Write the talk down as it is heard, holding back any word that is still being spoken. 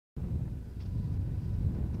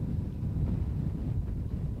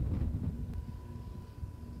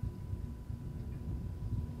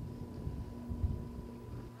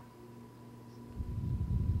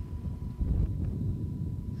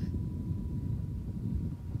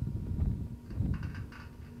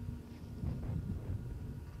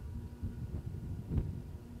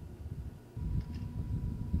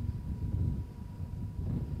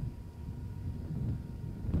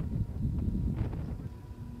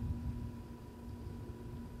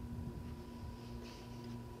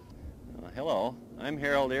Hello, I'm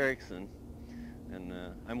Harold Erickson, and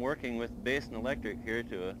I'm working with Basin Electric here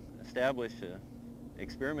to establish an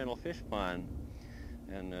experimental fish pond.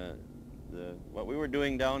 And what we were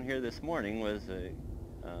doing down here this morning was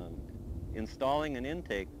installing an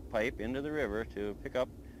intake pipe into the river to pick up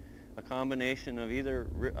a combination of either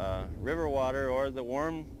river water or the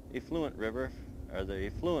warm effluent river, or the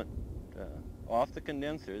effluent off the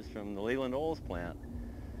condensers from the Leland Olds plant.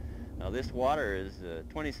 Now this water is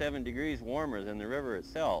 27 degrees warmer than the river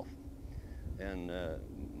itself, and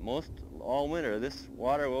all winter this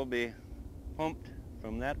water will be pumped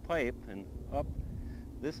from that pipe and up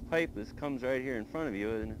this pipe that comes right here in front of you,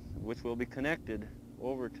 and which will be connected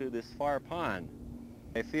over to this far pond.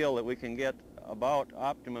 I feel that we can get about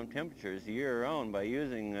optimum temperatures year-round by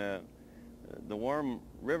using the warm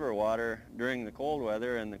river water during the cold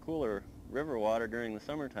weather and the cooler river water during the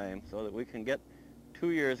summertime, so that we can get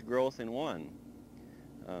 2 years growth in one.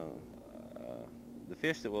 The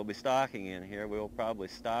fish that we'll be stocking in here, we'll probably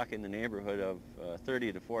stock in the neighborhood of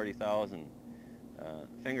 30 to 40,000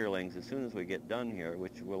 fingerlings as soon as we get done here,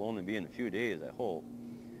 which will only be in a few days, I hope.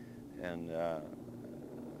 And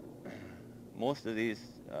most of these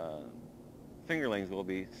fingerlings will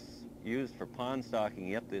be used for pond stocking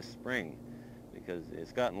yet this spring, because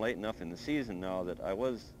it's gotten late enough in the season now that I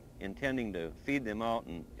was intending to feed them out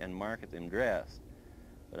and market them dressed.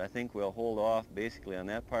 But I think we'll hold off basically on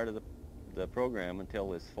that part of the program until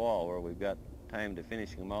this fall, where we've got time to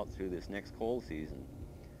finish them out through this next cold season.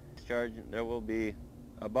 There will be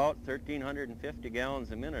about 1,350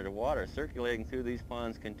 gallons a minute of water circulating through these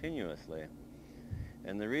ponds continuously.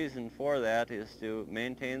 And the reason for that is to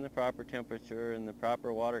maintain the proper temperature and the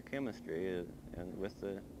proper water chemistry, and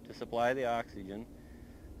to supply the oxygen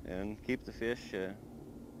and keep the fish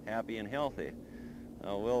happy and healthy.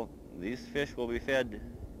 These fish will be fed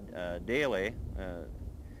daily,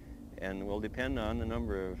 and will depend on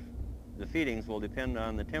the feedings will depend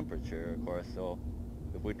on the temperature, of course. So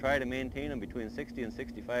if we try to maintain them between 60 and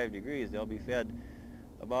 65 degrees, they'll be fed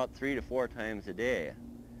about 3 to 4 times a day.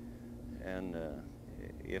 And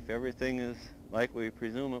if everything is like we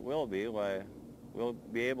presume it will be, why, we'll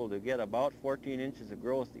be able to get about 14 inches of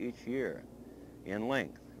growth each year in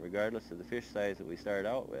length, regardless of the fish size that we start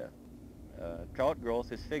out with. Trout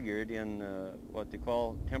growth is figured in what they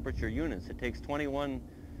call temperature units. It takes 21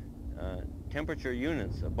 temperature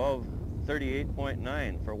units above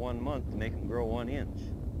 38.9 for 1 month to make them grow 1 inch.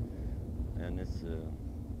 And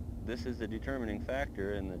this is the determining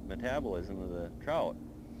factor in the metabolism of the trout.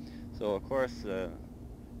 So of course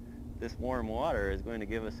this warm water is going to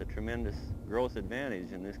give us a tremendous growth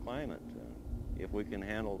advantage in this climate. If we can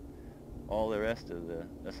handle all the rest of the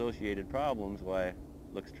associated problems, why, it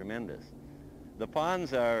looks tremendous. The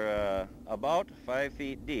ponds are about 5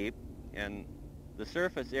 feet deep, and the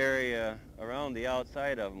surface area around the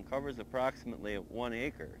outside of them covers approximately 1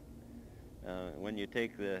 acre. When you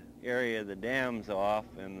take the area of the dams off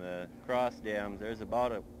and the cross dams, there's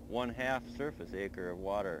about a 1/2 surface acre of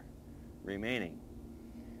water remaining.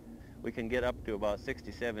 We can get up to about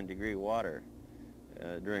 67 degree water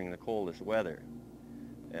during the coldest weather.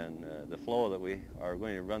 And the flow that we are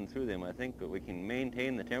going to run through them, I think that we can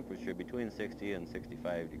maintain the temperature between 60 and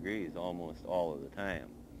 65 degrees almost all of the time.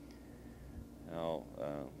 Now,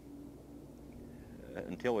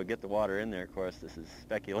 until we get the water in there, of course, this is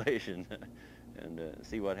speculation, and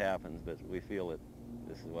see what happens, but we feel that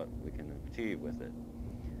this is what we can achieve with it.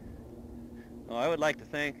 Well, I would like to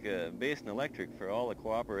thank Basin Electric for all the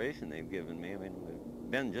cooperation they've given me. I mean, they've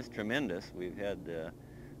been just tremendous. We've had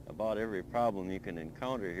about every problem you can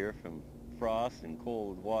encounter here, from frost and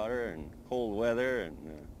cold water and cold weather, and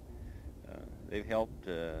they've helped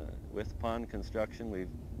with pond construction. We've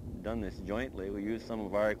done this jointly. We use some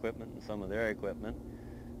of our equipment and some of their equipment,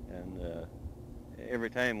 and every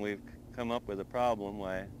time we've come up with a problem,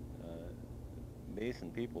 why,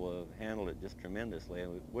 Basin people have handled it just tremendously,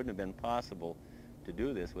 and it wouldn't have been possible to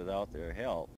do this without their help.